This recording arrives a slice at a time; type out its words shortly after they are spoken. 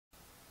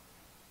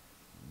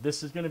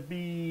This is going to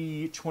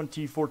be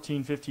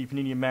 2014-15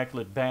 Panini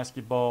Immaculate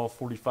Basketball,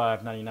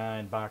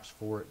 45.99 box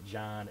for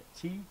John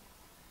T.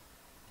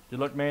 Good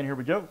luck, man. Here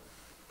we go.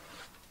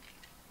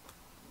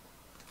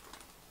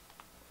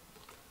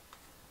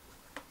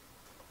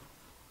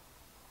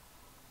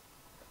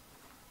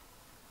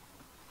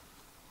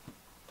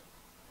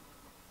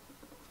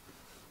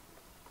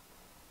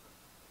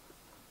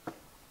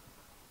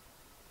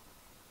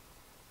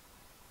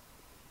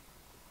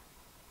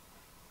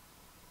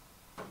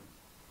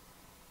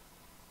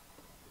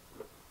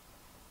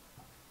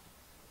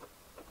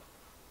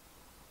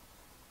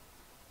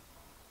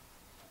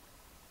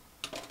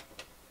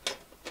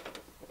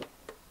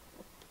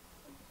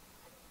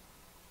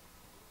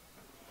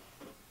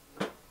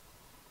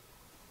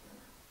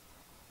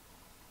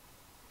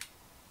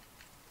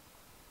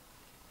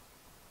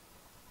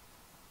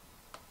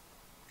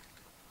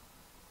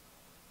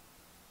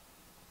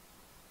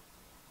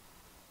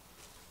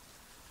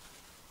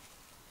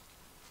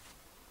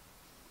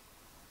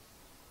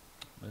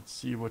 Let's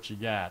see what you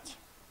got.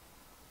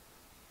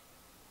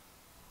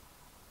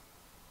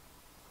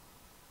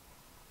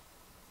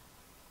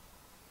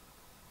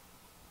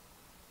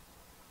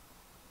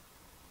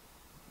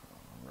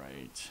 All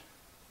right.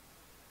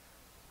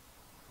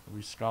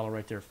 Luis Scala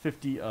right there,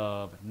 50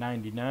 of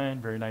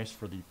 99. Very nice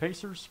for the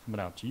Pacers.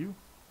 Coming out to you.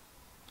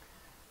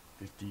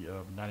 50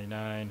 of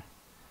 99.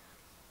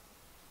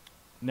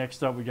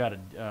 Next up, we got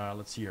a,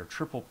 let's see here,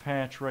 triple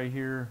patch right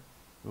here.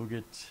 We'll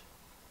get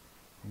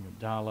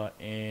Iguodala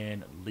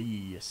and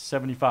Lee,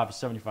 75 of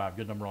 75.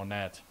 Good number on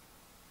that.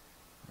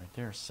 Right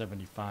there,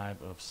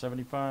 75 of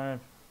 75.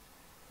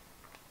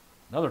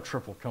 Another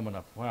triple coming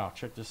up. Wow,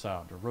 check this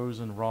out.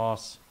 DeRozan,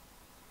 Ross,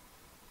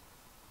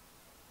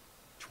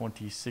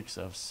 26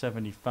 of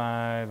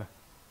 75.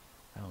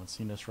 I haven't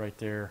seen this right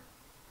there.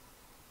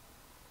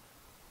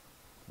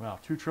 Wow,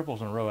 2 triples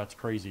in a row. That's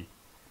crazy.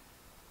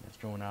 That's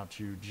going out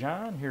to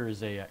John. Here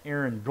is a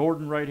Aaron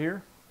Gordon right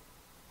here.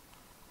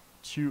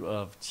 2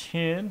 of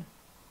 10.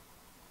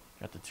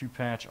 Got the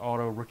 2-patch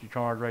auto rookie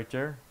card right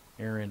there.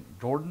 Aaron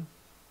Gordon.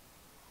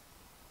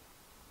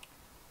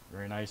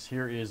 Very nice.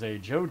 Here is a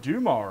Joe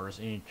Dumars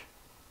ink.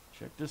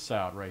 Check this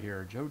out right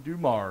here. Joe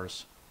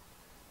Dumars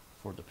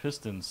for the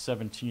Pistons,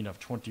 17 of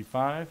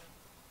 25.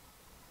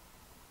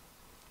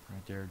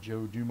 Right there,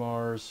 Joe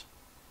Dumars.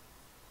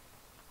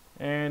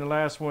 And the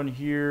last one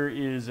here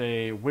is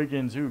a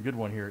Wiggins. Ooh, good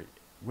one here.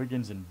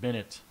 Wiggins and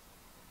Bennett,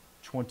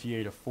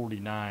 28 of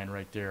 49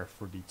 right there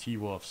for the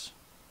T-Wolves.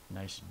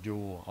 Nice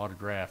dual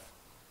autograph.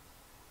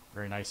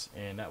 Very nice.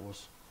 And that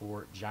was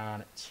for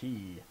John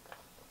T.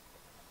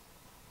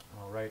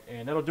 All right.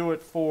 And that'll do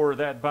it for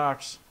that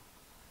box.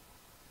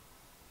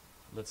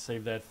 Let's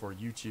save that for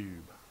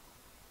YouTube.